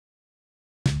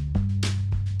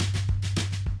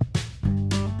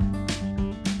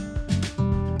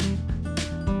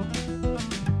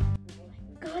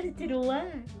Did it work?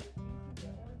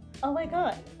 Oh my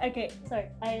god. Okay, sorry.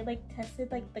 I like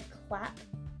tested like the clap.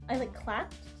 I like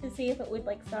clapped to see if it would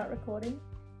like start recording.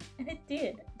 And it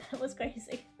did. That was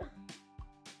crazy.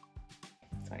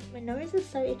 Sorry, my nose is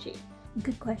so itchy.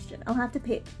 Good question. I'll have to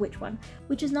pick which one.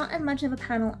 Which is not as much of a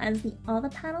panel as the other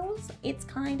panels. It's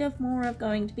kind of more of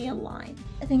going to be a line.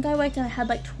 I think I worked out I had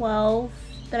like 12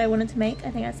 that I wanted to make. I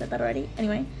think I said that already.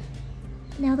 Anyway,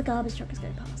 now the garbage truck is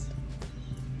going past.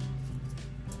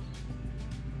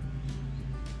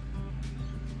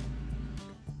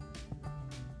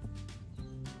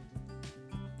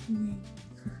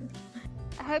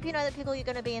 I hope you know the pickle you're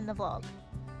going to be in the vlog.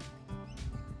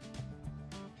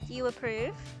 Do you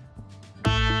approve?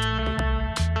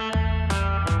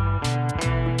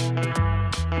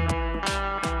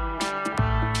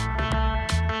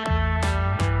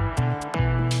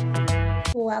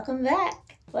 Welcome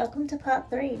back. Welcome to part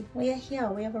 3. We are here.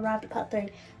 We have arrived at part 3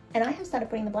 and I have started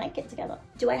putting the blanket together.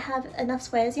 Do I have enough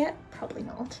squares yet? Probably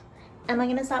not. Am I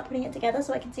going to start putting it together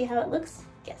so I can see how it looks?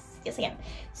 Yes I am.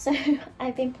 So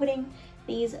I've been putting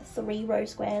these 3 row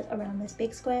squares around this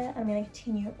big square. I'm going to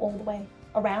continue all the way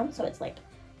around so it's like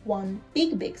one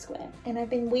big square, and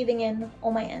I've been weaving in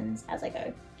all my ends as I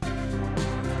go.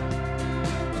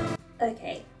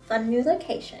 Okay, fun new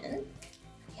location.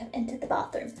 We have entered the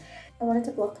bathroom. I wanted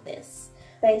to block this.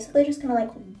 Basically just gonna like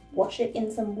wash it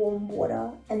in some warm water,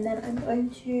 and then I'm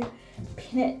going to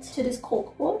pin it to this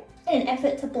corkboard in an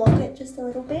effort to block it just a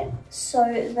little bit so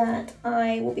that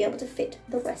I will be able to fit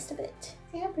the rest of it.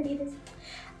 See how pretty it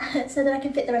is? So that I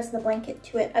can fit the rest of the blanket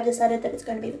to it. I've decided that it's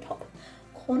going to be the top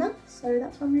corner, so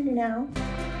that's what I'm going to do now.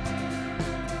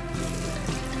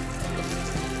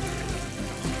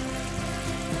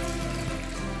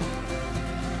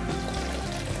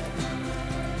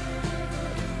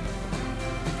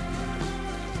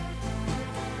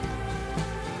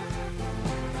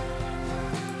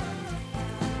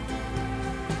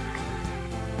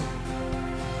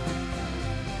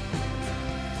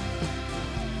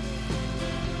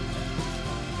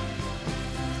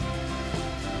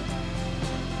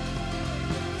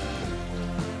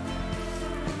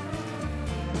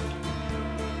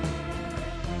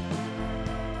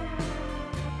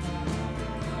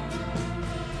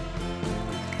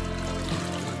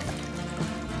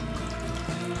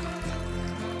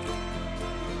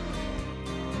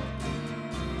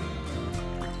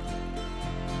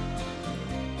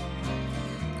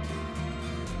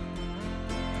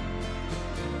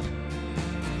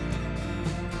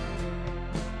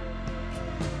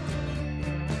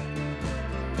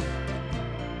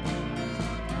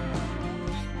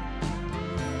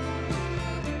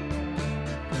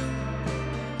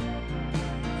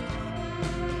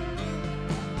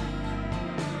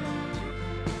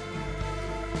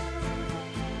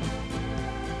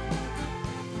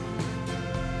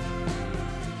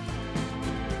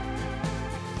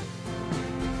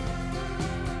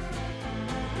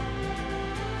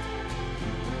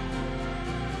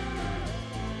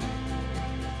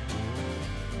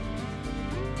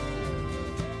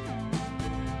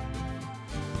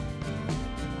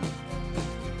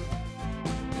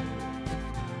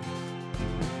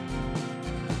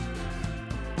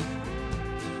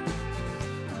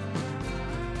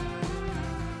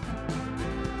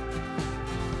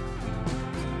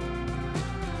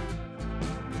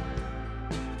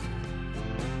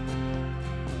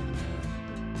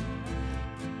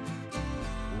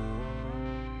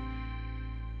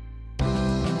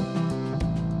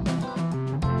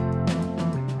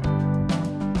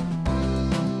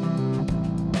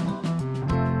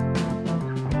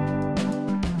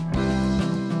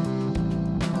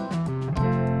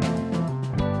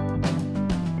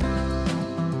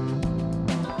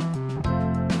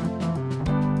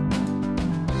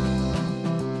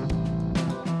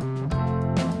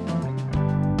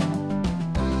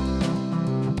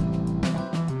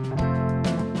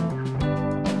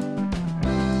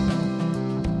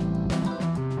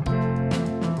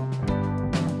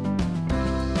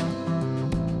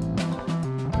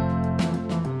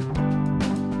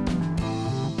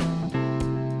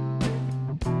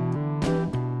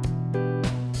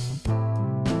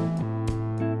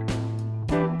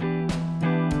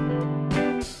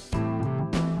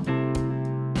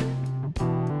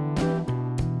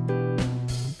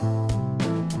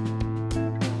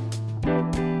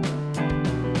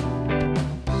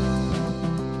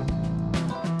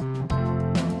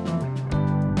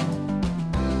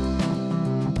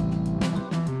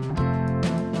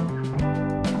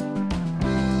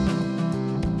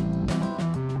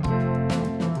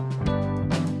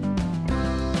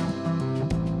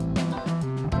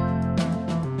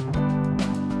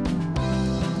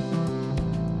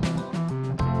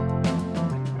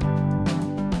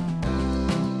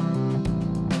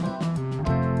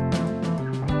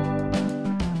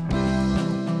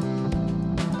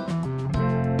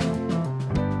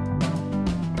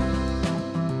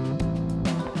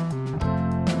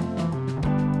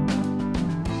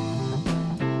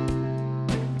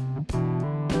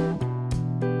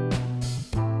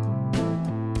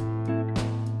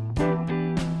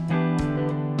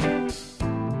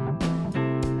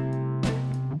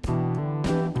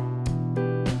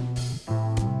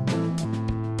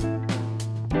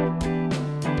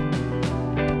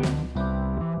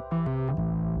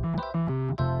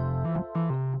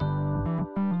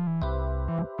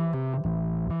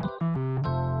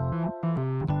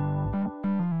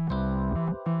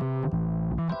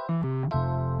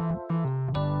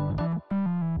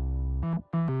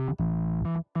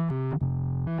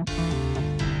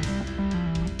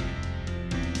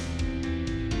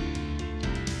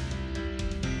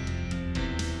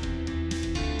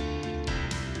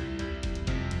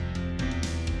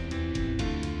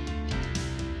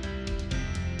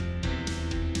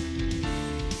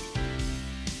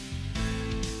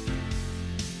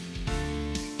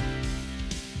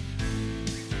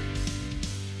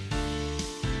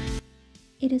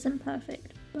 It isn't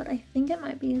perfect, but I think it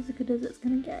might be as good as it's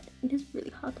gonna get. It is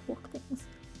really hard to block things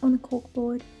on a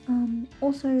corkboard.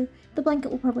 Also, the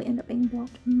blanket will probably end up being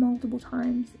blocked multiple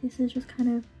times. This is just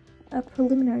kind of a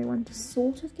preliminary one to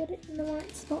sort of get it in the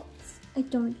right spots. I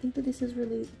don't think that this is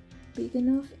really big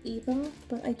enough either,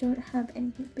 but I don't have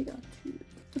anything bigger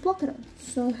to block it on.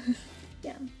 So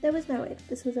yeah, there was no way that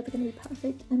this was ever going to be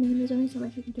perfect. I mean, there's only so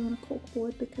much you can do on a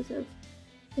corkboard because of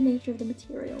the nature of the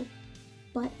material.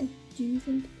 But I do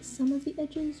think some of the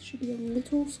edges should be a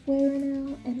little squarer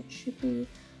now, and it should be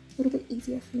a little bit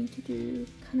easier for me to do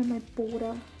kind of my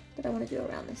border that I want to do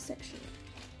around this section.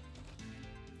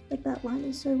 Like, that line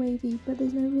is so wavy, but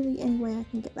there's no really any way I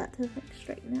can get that to like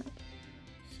straighten out.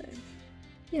 So,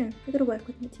 you know, we've got to work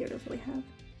with the materials that we have.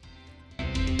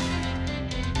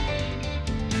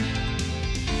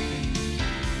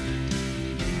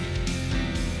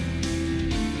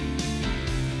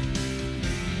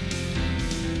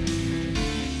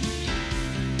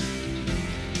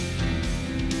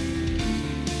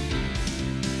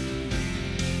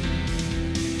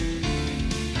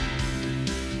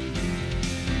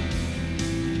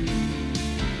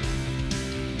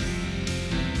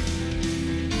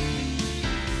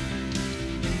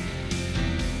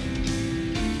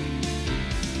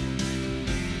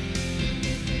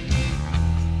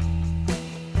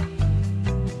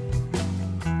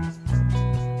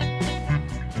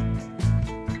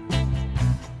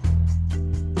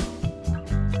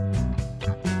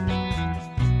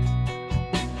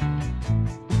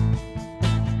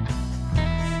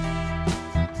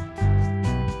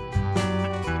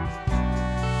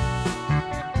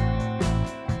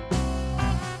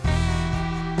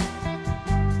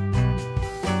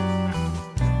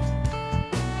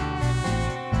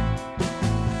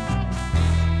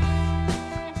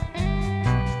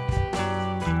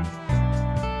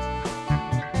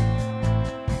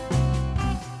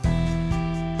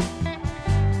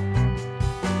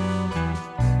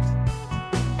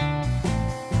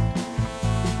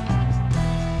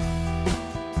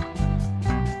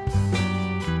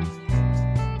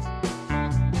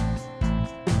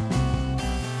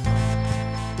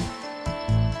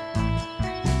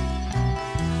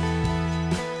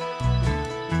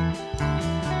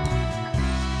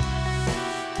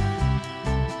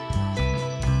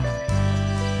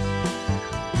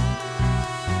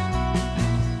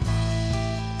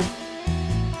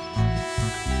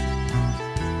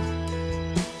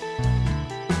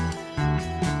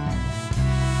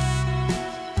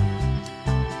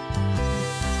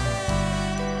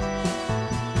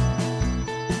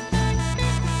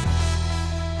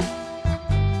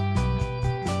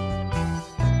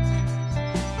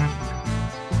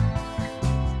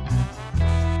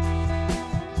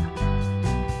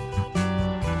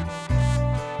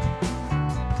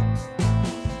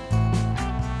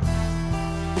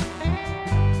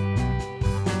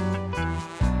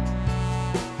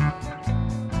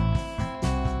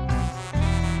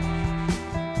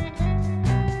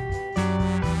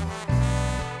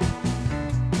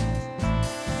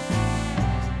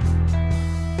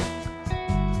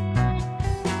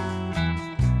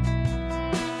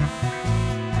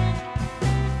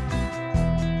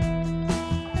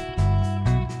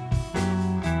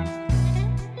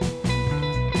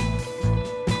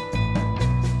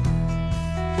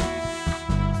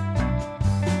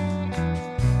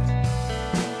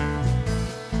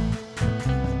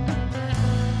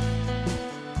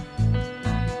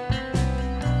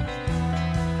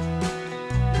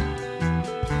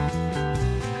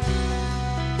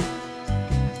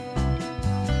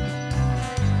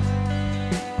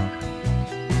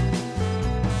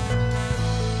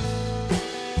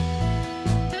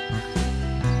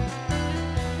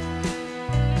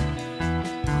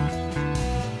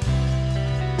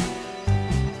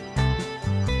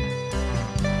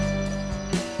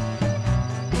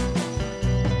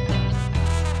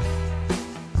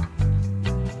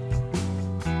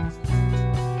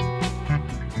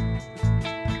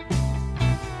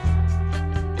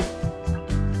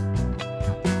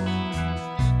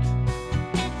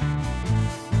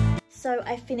 So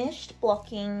I finished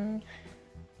blocking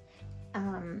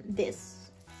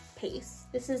this piece.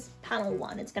 This is panel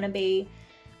 1. It's going to be,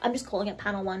 I'm just calling it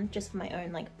panel 1 just for my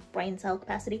own like brain cell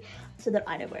capacity so that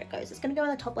I know where it goes. It's going to go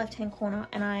in the top left hand corner,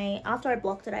 and after I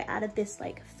blocked it, I added this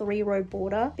like 3-row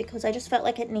border because I just felt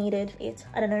like it needed it.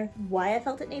 I don't know why I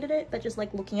felt it needed it, but just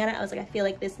like looking at it, I was like, I feel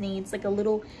like this needs like a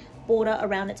little border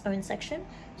around its own section.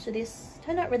 So this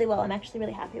turned out really well. I'm actually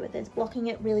really happy with this. Blocking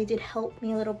it really did help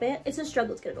me a little bit. It's a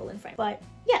struggle to get it all in frame, but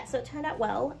yeah, so it turned out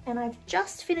well. And I've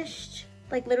just finished,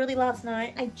 like literally last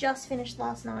night, I just finished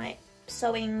last night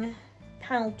sewing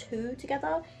panel 2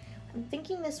 together. I'm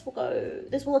thinking this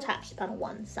will attach to panel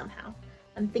 1 somehow.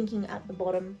 I'm thinking at the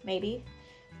bottom maybe,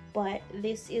 but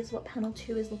this is what panel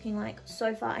 2 is looking like.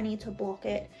 So far I need to block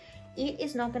it. It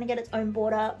is not going to get its own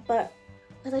border, but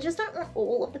because I just don't want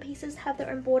all of the pieces to have their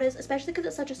own borders, especially because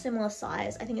it's such a similar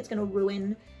size. I think it's going to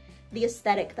ruin the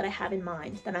aesthetic that I have in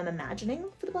mind, that I'm imagining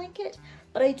for the blanket.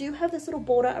 But I do have this little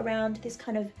border around this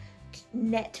kind of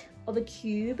net of a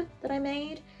cube that I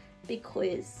made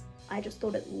because I just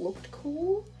thought it looked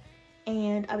cool.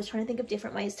 And I was trying to think of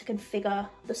different ways to configure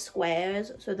the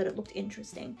squares so that it looked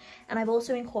interesting. And I've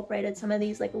also incorporated some of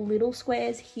these like little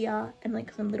squares here and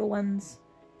like some little ones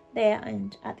there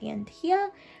and at the end here.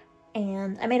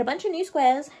 And I made a bunch of new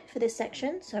squares for this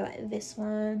section. So this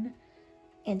one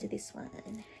and this one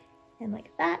and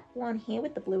like that one here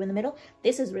with the blue in the middle.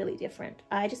 This is really different.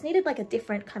 I just needed like a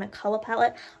different kind of color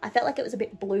palette. I felt like it was a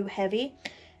bit blue heavy.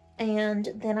 And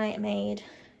then I made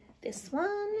this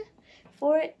one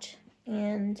for it.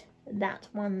 And that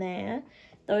one there.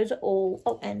 Those are all,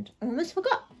 oh, and I almost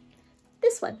forgot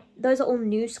this one. Those are all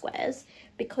new squares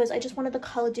because I just wanted the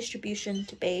color distribution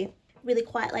to be really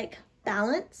quite like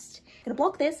balanced. I'm gonna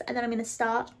block this and then I'm gonna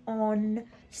start on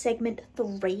segment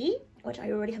 3, which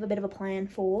I already have a bit of a plan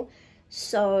for.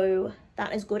 So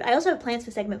that is good. I also have plans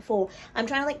for segment 4. I'm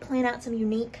trying to like plan out some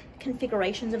unique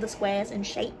configurations of the squares and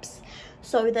shapes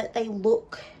so that they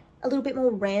look a little bit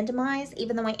more randomized,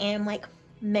 even though I am like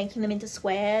making them into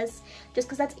squares, just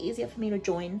because that's easier for me to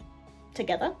join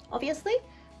together, obviously.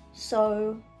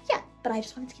 So yeah, but I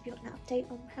just wanted to give you an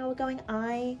update on how we're going.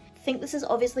 I think this is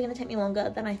obviously going to take me longer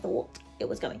than I thought it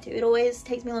was going to. It always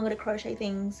takes me longer to crochet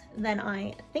things than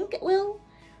I think it will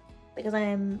because I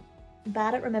am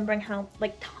bad at remembering how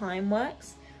like time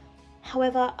works.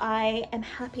 However, I am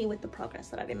happy with the progress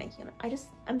that I've been making on it.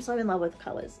 I'm so in love with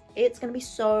colors. It's going to be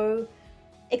so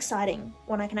exciting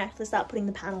when I can actually start putting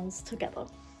the panels together.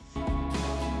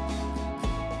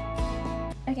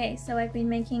 Okay, so I've been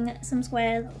making some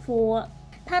squares for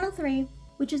panel 3,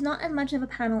 which is not as much of a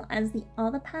panel as the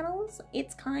other panels.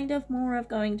 It's kind of more of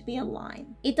going to be a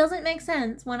line. It doesn't make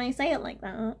sense when I say it like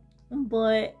that,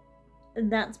 but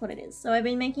that's what it is. So I've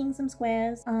been making some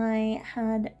squares. I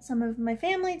had some of my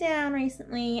family down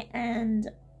recently and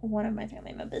one of my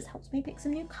family members helped me pick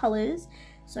some new colors.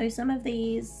 So some of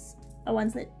these are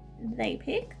ones that they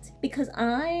picked because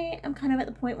I am kind of at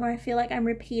the point where I feel like I'm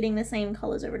repeating the same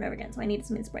colors over and over again, so I needed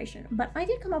some inspiration. But I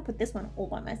did come up with this one all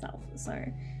by myself. So,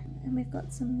 and we've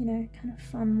got some, you know, kind of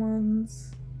fun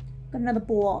ones. Got another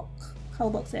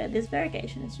color box there. This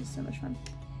variegation is just so much fun.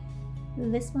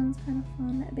 This one's kind of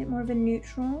fun, a bit more of a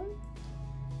neutral.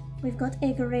 We've got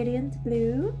a gradient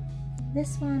blue.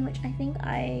 This one, which I think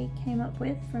I came up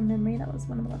with from memory, that was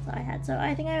one of the ones that I had. So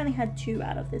I think I only had 2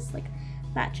 out of this like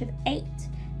batch of 8,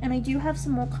 and I do have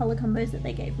some more color combos that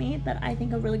they gave me that I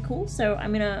think are really cool, so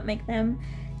I'm gonna make them.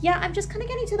 Yeah, I'm just kind of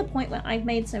getting to the point where I've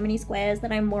made so many squares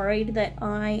that I'm worried that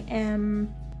I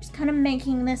am just kind of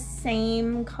making the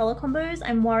same color combos.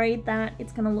 I'm worried that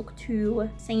it's gonna look too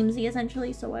samey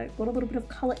essentially, so I got a little bit of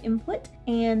color input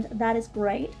and that is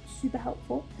great, super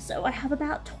helpful. So I have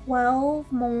about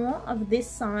 12 more of this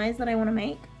size that I want to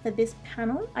make for this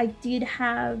panel. I did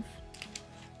have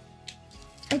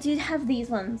these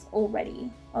ones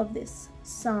already of this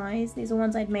size. These are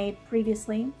ones I'd made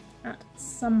previously at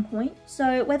some point.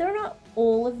 So whether or not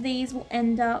all of these will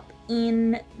end up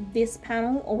in this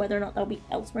panel or whether or not they'll be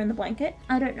elsewhere in the blanket,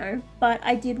 I don't know. But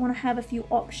I did want to have a few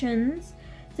options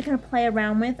to kind of play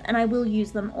around with, and I will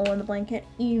use them all in the blanket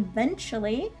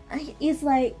eventually. It is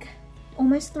like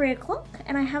almost 3 o'clock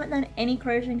and I haven't done any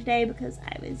crocheting today because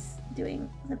I was doing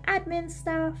some admin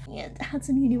stuff and had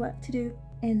some uni work to do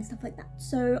and stuff like that.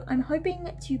 So I'm hoping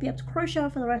to be able to crochet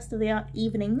for the rest of the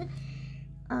evening.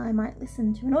 I might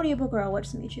listen to an audiobook or I'll watch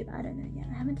some YouTube. I don't know yet.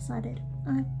 I haven't decided.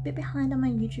 I'm a bit behind on my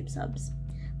YouTube subs,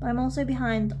 but I'm also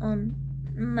behind on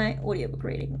my audiobook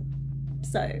reading.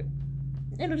 So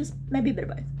it'll just maybe a bit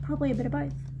of both. Probably a bit of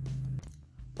both.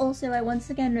 Also, I once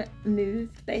again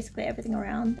moved basically everything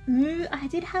around. I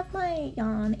did have my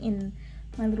yarn in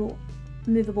my little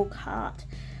movable cart,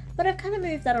 but I've kind of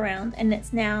moved that around and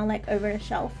it's now like over a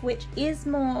shelf, which is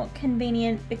more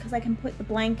convenient because I can put the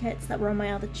blankets that were on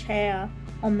my other chair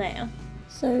on there.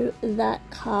 So that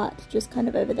cart just kind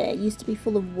of over there used to be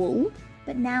full of wool,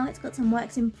 but now it's got some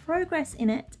works in progress in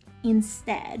it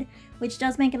instead, which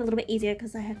does make it a little bit easier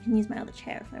because I can use my other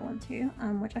chair if I want to,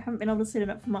 which I haven't been able to sit in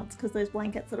it for months because those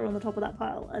blankets that are on the top of that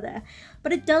pile are there.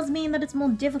 But it does mean that it's more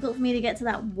difficult for me to get to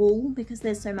that wool because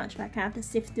there's so much back. I have to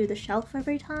sift through the shelf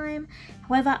every time.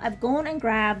 However, I've gone and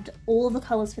grabbed all of the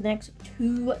colours for the next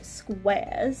 2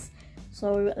 squares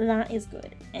So that is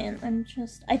good. And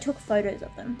I took photos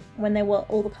of them when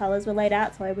all the colors were laid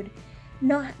out, so I would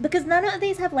not, because none of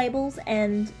these have labels,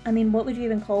 and I mean, what would you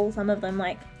even call some of them?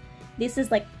 Like, this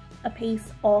is like a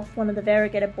piece off one of the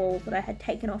variegated balls that I had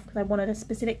taken off because I wanted a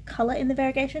specific color in the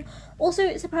variegation.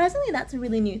 Also, surprisingly, that's a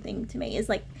really new thing to me, is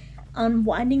like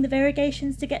unwinding the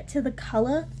variegations to get to the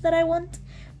color that I want,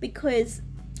 because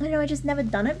I don't know, I just never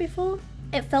done it before.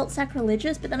 It felt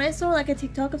sacrilegious, but then I saw like a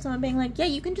TikTok of someone being like, yeah,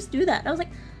 you can just do that. And I was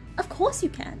like, of course you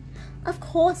can. Of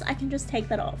course I can just take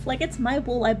that off. Like, it's my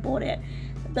wool, I bought it.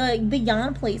 The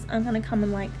yarn police aren't gonna come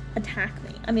and like attack me.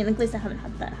 I mean, at least I haven't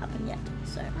had that happen yet.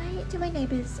 So why do my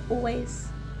neighbors always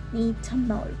need to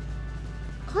mow?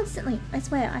 Constantly, I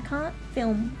swear, I can't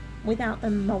film without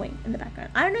them mowing in the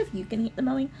background. I don't know if you can hear the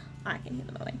mowing. I can hear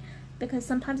the mowing because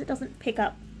sometimes it doesn't pick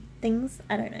up things.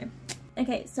 I don't know.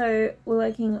 Okay, so we're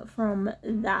working from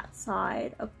that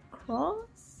side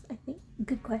across, I think.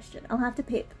 Good question. I'll have to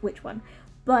pick which one.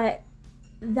 But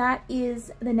that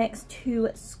is the next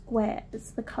 2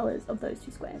 squares, the colors of those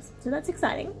 2 squares. So that's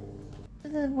exciting.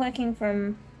 They're working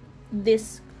from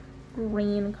this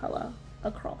green color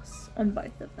across on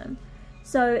both of them.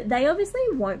 So they obviously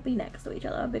won't be next to each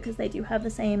other because they do have the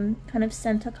same kind of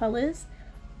center colors,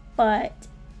 but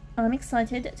I'm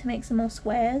excited to make some more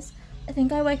squares. I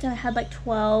think I worked out I had like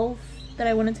 12 that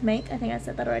I wanted to make. I think I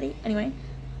said that already. Anyway,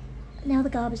 now the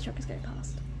garbage truck is going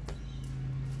past.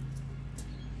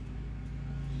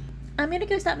 I'm gonna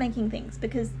go start making things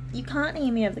because you can't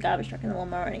hear me over the garbage truck and the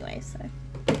lawnmower anyway, so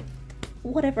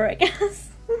whatever, I guess.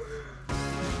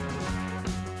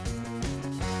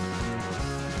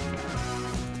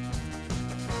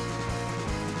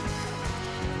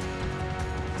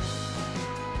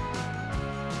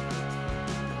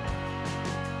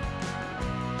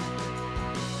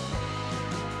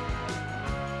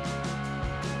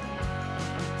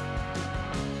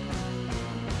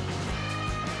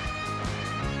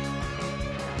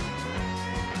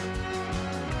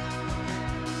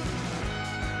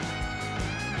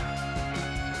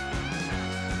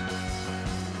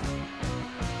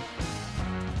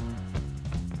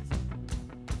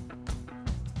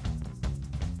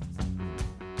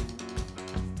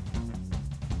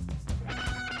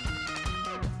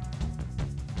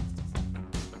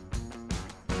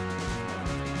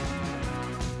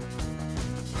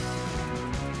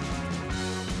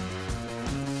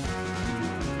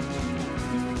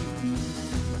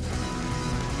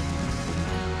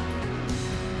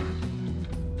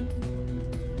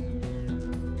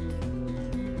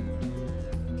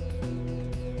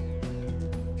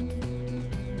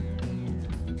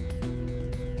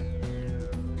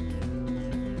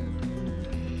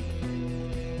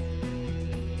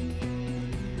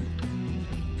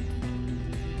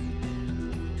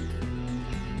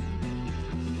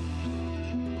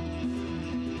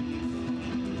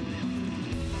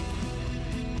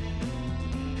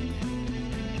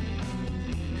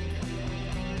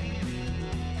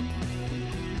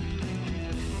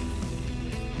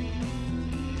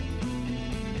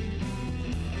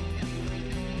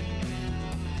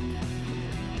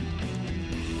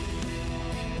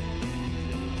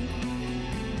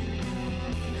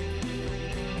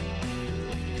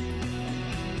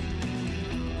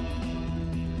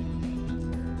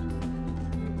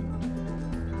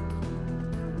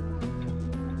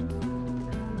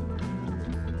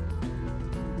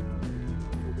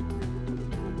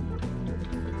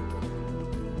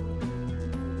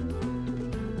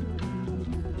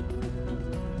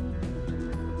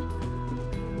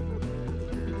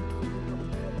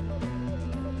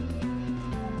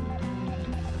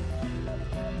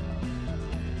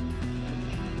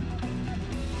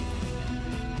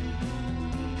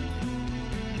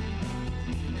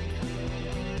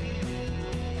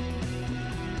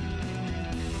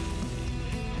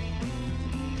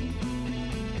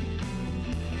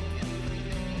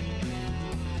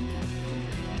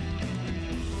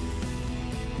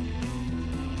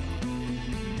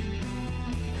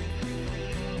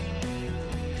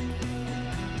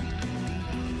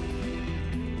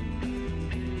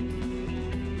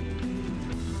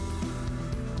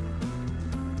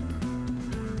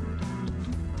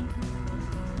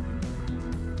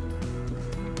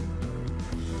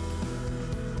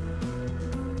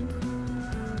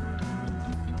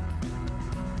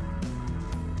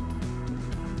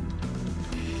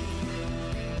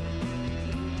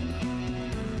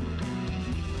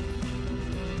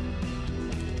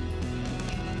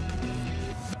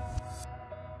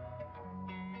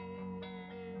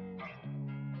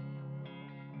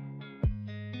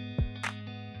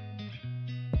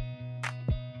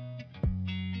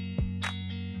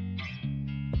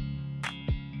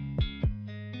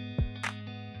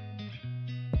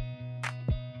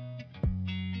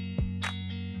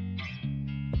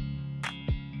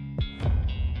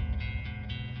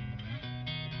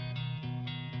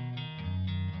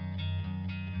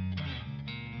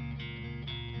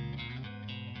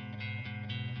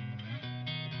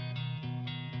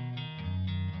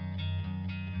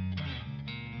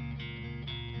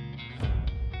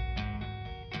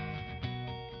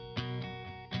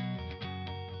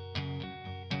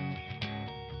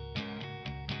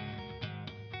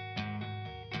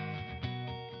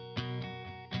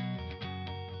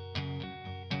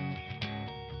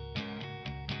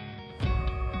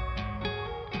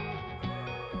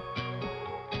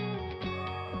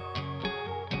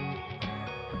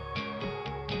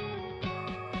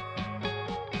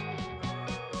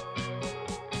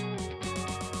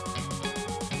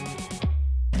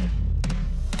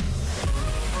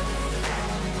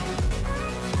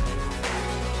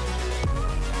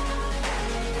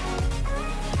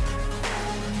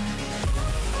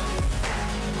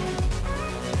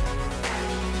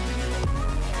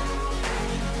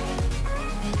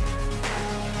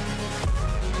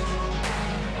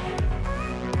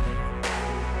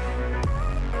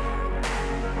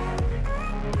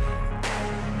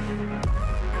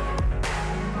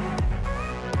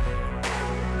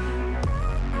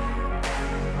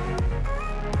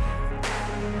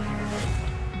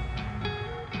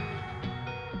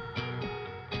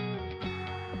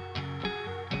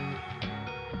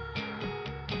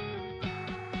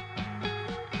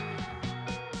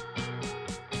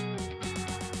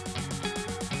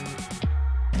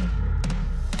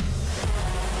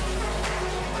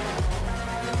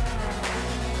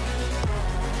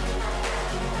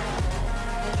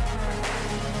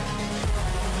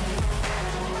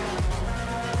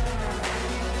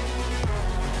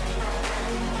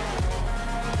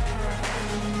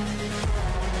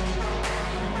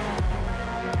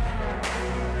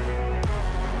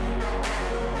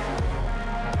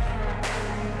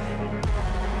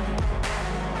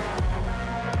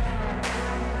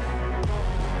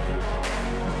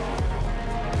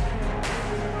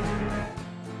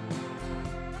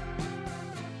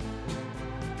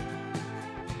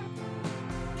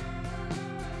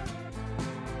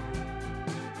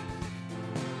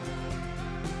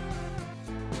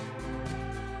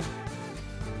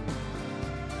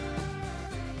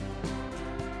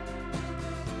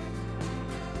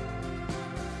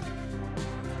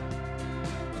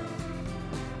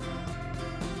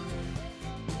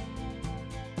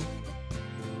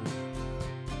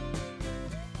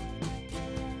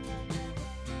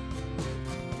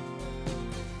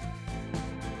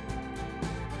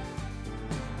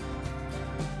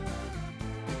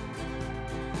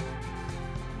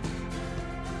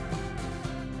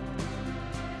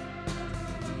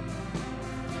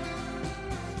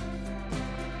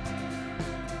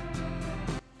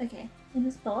 in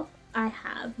this box, I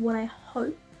have what I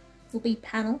hope will be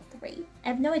panel 3. I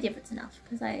have no idea if it's enough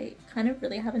because I kind of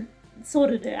really haven't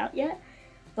sorted it out yet.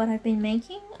 But I've been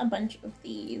making a bunch of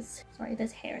these. Sorry,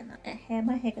 there's hair in that.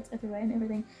 My hair gets everywhere and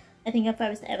everything. I think if I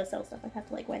was to ever sell stuff, I'd have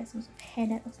to like wear some sort of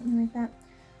hairnet or something like that.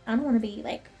 I don't want to be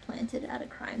like planted at a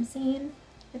crime scene.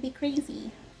 It'd be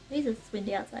crazy. It's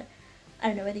windy outside. I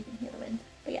don't know whether you can hear the wind.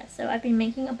 But yeah, so I've been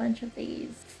making a bunch of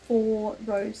these 4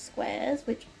 row squares,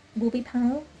 which will be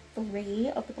panel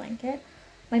 3 of the blanket.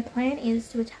 My plan is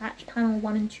to attach panel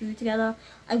 1 and 2 together.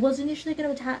 I was initially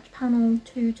going to attach panel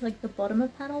 2 to like the bottom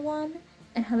of panel 1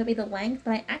 and have it be the length,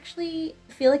 but I actually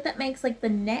feel like that makes like the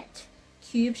net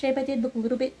cube shape I did look a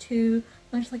little bit too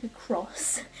much like a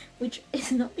cross, which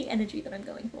is not the energy that I'm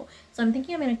going for. So I'm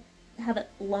thinking I'm going to have it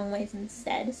long ways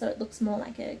instead, so it looks more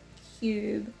like a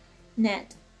cube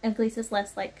net, at least it's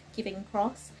less like giving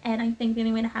cross. And I think the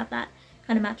only way to have that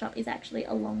kind of match up is actually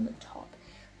along the top.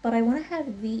 But I want to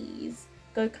have these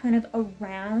go kind of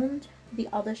around the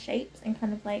other shapes and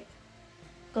kind of like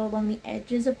go along the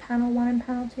edges of panel 1 and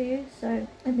panel 2. So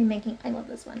I've been making, I love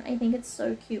this one. I think it's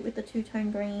so cute with the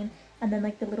two-tone green and then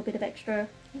like the little bit of extra,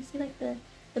 you see like the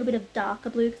little bit of darker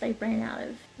blue because I ran out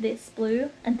of this blue,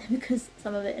 and then because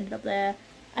some of it ended up there,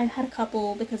 I've had a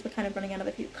couple because we're kind of running out of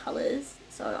a few colours.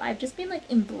 So I've just been like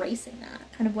embracing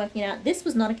that, kind of working out. This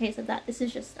was not a case of that. This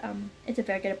is just, it's a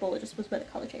variegated ball. It just was where the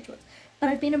colour change was. But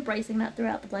I've been embracing that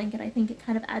throughout the blanket. I think it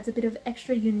kind of adds a bit of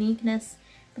extra uniqueness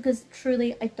because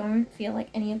truly I don't feel like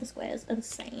any of the squares are the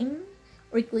same,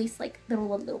 or at least like they're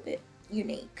all a little bit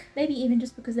unique. Maybe even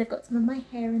just because they've got some of my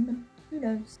hair in them. Who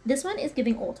knows? This one is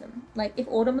giving autumn. Like if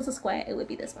autumn was a square, it would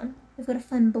be this one. We've got a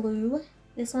fun blue.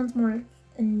 This one's more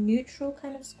a neutral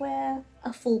kind of square,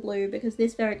 a full blue, because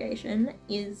this variegation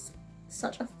is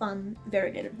such a fun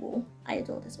variegated wool. I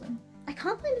adore this one. I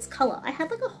can't find this color. I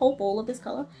had like a whole ball of this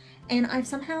color and I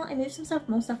moved some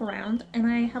more stuff around and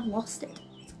I have lost it.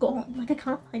 It's gone. Like I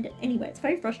can't find it anywhere. It's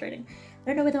very frustrating. I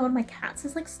don't know whether one of my cats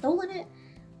has like stolen it.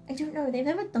 I don't know. They've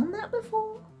never done that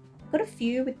before. I've got a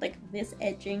few with like this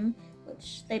edging,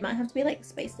 which they might have to be like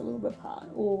spaced a little bit apart,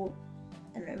 or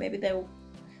I don't know, maybe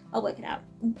I'll work it out.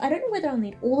 I don't know whether I'll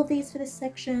need all of these for this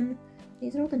section.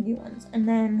 These are all the new ones. And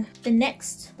then the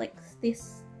next, like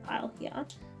this pile here,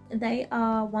 they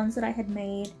are ones that I had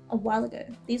made a while ago.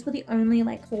 These were the only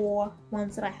like 4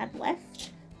 ones that I had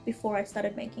left before I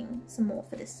started making some more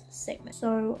for this segment.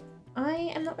 So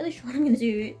I am not really sure what I'm going to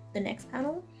do the next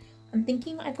panel. I'm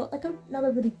thinking I've got like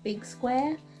another really big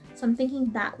square. So I'm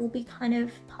thinking that will be kind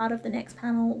of part of the next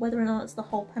panel, whether or not it's the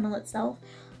whole panel itself.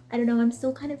 I don't know, I'm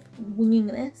still kind of winging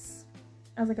this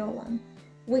as I go along,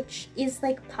 which is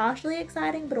like partially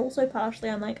exciting, but also partially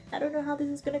I'm like, I don't know how this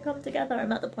is going to come together.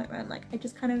 I'm at the point where I'm like,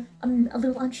 I'm a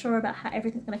little unsure about how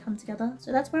everything's going to come together.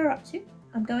 So that's where we're up to.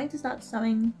 I'm going to start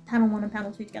sewing panel 1 and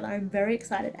panel 2 together. I'm very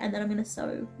excited. And then I'm going to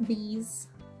sew these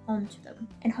onto them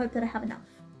and hope that I have enough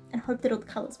and hope that all the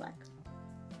colours work.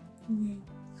 Yay.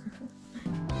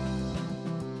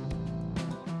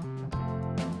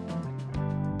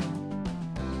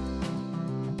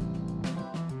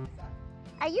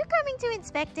 Are you coming to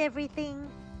inspect everything?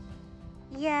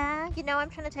 Yeah, you know I'm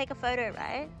trying to take a photo,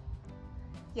 right?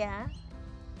 Yeah.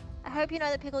 I hope you know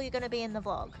that Pickle you're going to be in the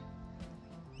vlog.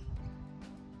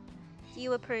 Do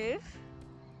you approve?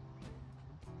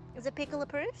 Is it Pickle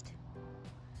approved?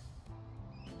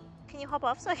 Can you hop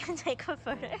off so I can take a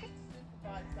photo?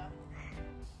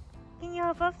 Can you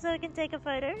hop off so I can take a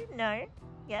photo? No?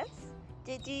 Yes?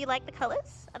 Do you like the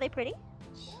colours? Are they pretty?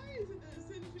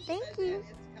 Thank you.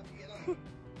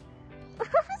 What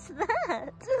was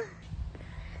that?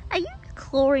 Are you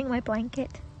clawing my blanket?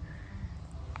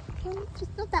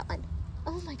 Just not that one.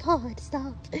 Oh my god,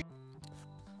 stop.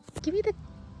 Give me the...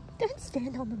 Don't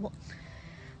stand on the wall.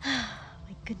 Oh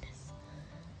my goodness.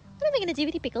 What am I going to do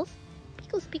with you, Pickles?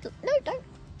 Pickles, Pickles. No, don't.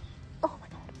 Oh my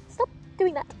god. Stop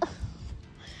doing that. I'm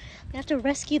going to have to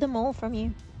rescue them all from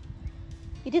you.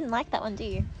 You didn't like that one, do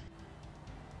you?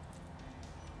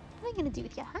 What am I going to do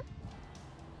with you, huh?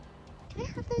 Can I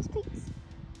have those, please?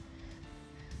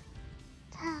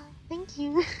 Thank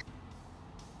you.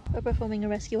 We're performing a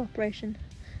rescue operation.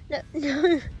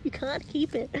 No, you can't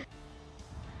keep it.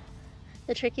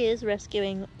 The trick is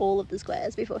rescuing all of the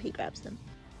squares before he grabs them.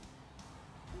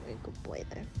 You're a good boy,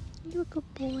 though. You're a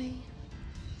good boy.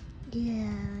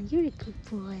 Yeah, you're a good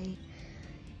boy.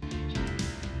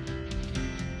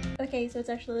 Okay, so it's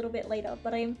actually a little bit later,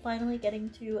 but I am finally getting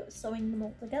to sewing them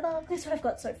all together. This is what I've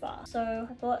got so far. So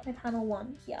I've got my panel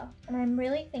 1 here, and I'm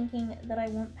really thinking that I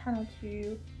want panel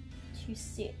 2 to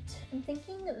sit. I'm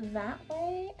thinking that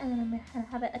way, and then I'm going to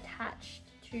have it attached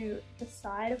to the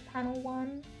side of panel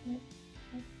 1,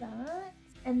 like that.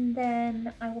 And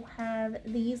then I will have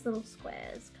these little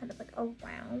squares kind of like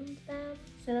around them.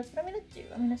 So that's what I'm going to do.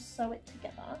 I'm going to sew it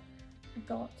together. I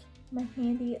got my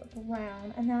handy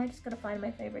brown, and now I just got to find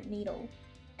my favorite needle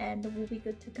and we'll be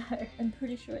good to go. I'm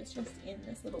pretty sure it's just in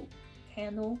this little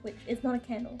candle, which is not a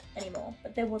candle anymore,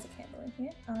 but there was a candle in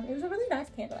here. It was a really nice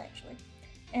candle actually.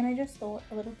 And I just thought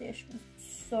a little dish was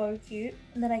so cute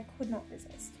and that I could not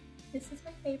resist. This is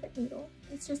my favorite needle.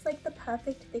 It's just like the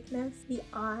perfect thickness. The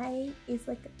eye is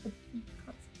like,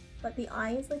 but the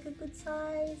eye is like a good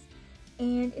size,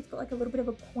 and it's got like a little bit of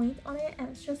a point on it, and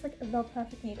it's just like the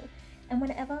perfect needle. And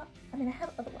whenever, I mean I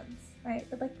have other ones, right?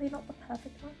 But like they're not the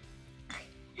perfect one.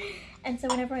 And so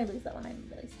whenever I lose that one, I'm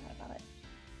really sad about it.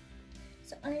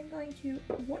 So I'm going to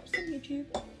watch some YouTube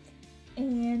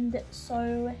and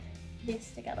sew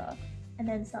this together and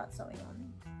then start sewing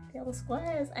on the other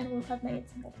squares, and we'll have made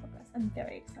some more progress. I'm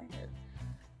very excited.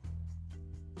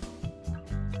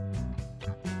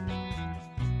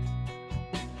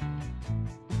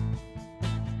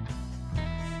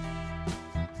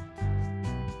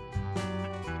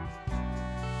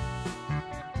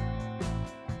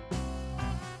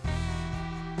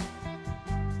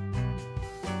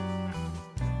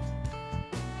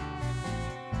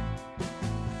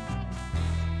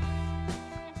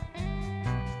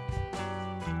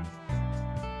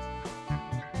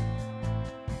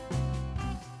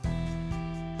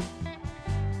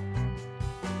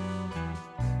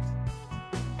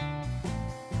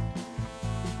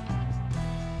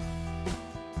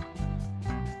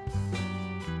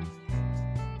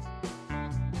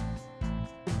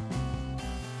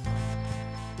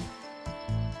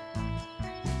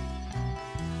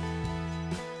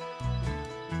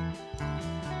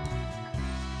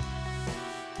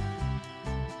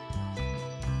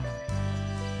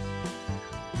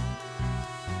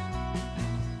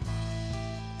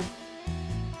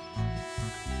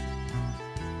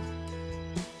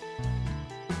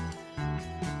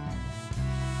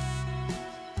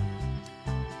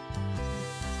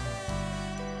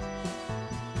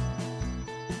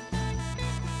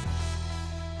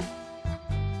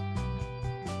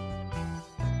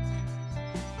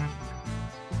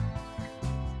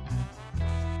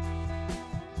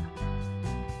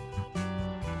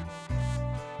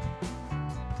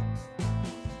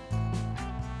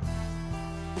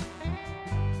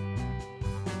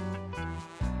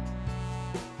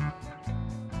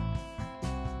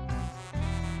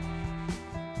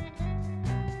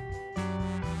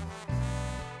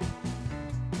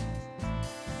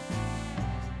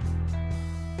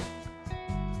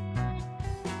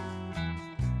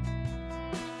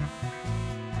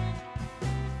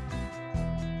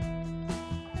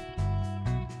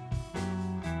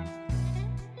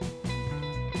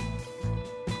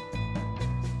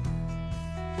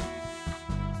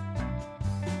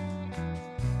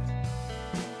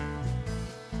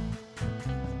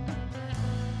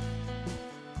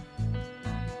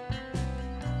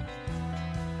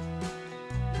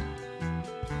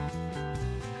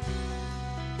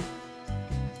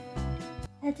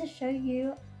 I had to show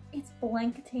you, it's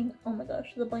blanketing. Oh my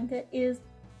gosh, the blanket is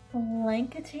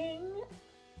blanketing.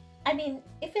 I mean,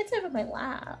 it fits over my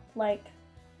lap, like,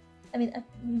 I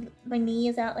mean, my knee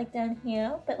is out like down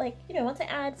here, but like, you know, once I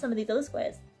add some of these other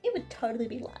squares, it would totally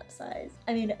be lap size.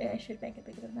 I mean, I should make it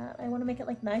bigger than that. I want to make it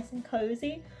like nice and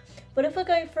cozy, but if we're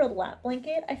going for a lap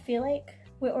blanket, I feel like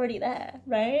we're already there,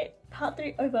 right? Part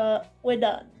 3 over, we're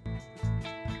done.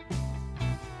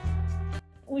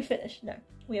 We finished, no,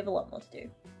 we have a lot more to do.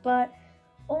 But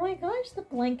oh my gosh, the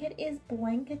blanket is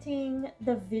blanketing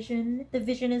the vision. The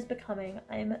vision is becoming.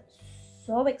 I'm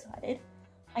so excited.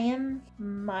 I am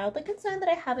mildly concerned that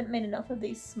I haven't made enough of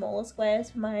these smaller squares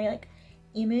for my like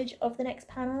image of the next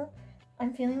panel.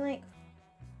 I'm feeling like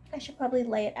I should probably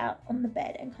lay it out on the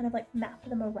bed and kind of like map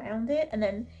them around it and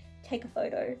then take a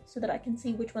photo so that I can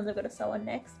see which ones I've got to sew on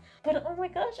next. But oh my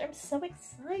gosh, I'm so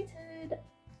excited.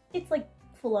 It's like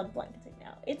full on blanketing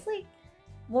now. It's like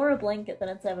more a blanket than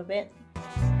it's ever been.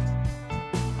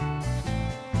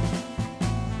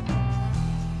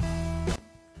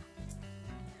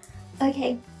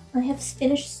 Okay, I have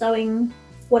finished sewing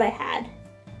what I had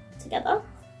together.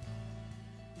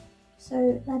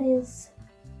 So that is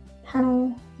panel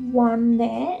 1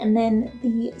 there, and then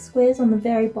the squares on the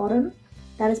very bottom,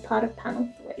 that is part of panel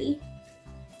 3.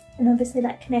 And obviously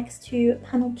that connects to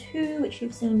panel 2, which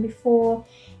you've seen before,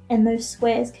 and those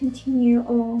squares continue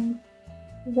along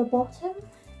the bottom,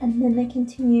 and then they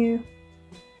continue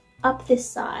up this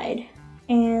side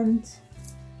and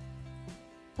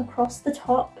across the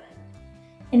top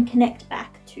and connect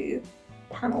back to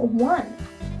panel 1.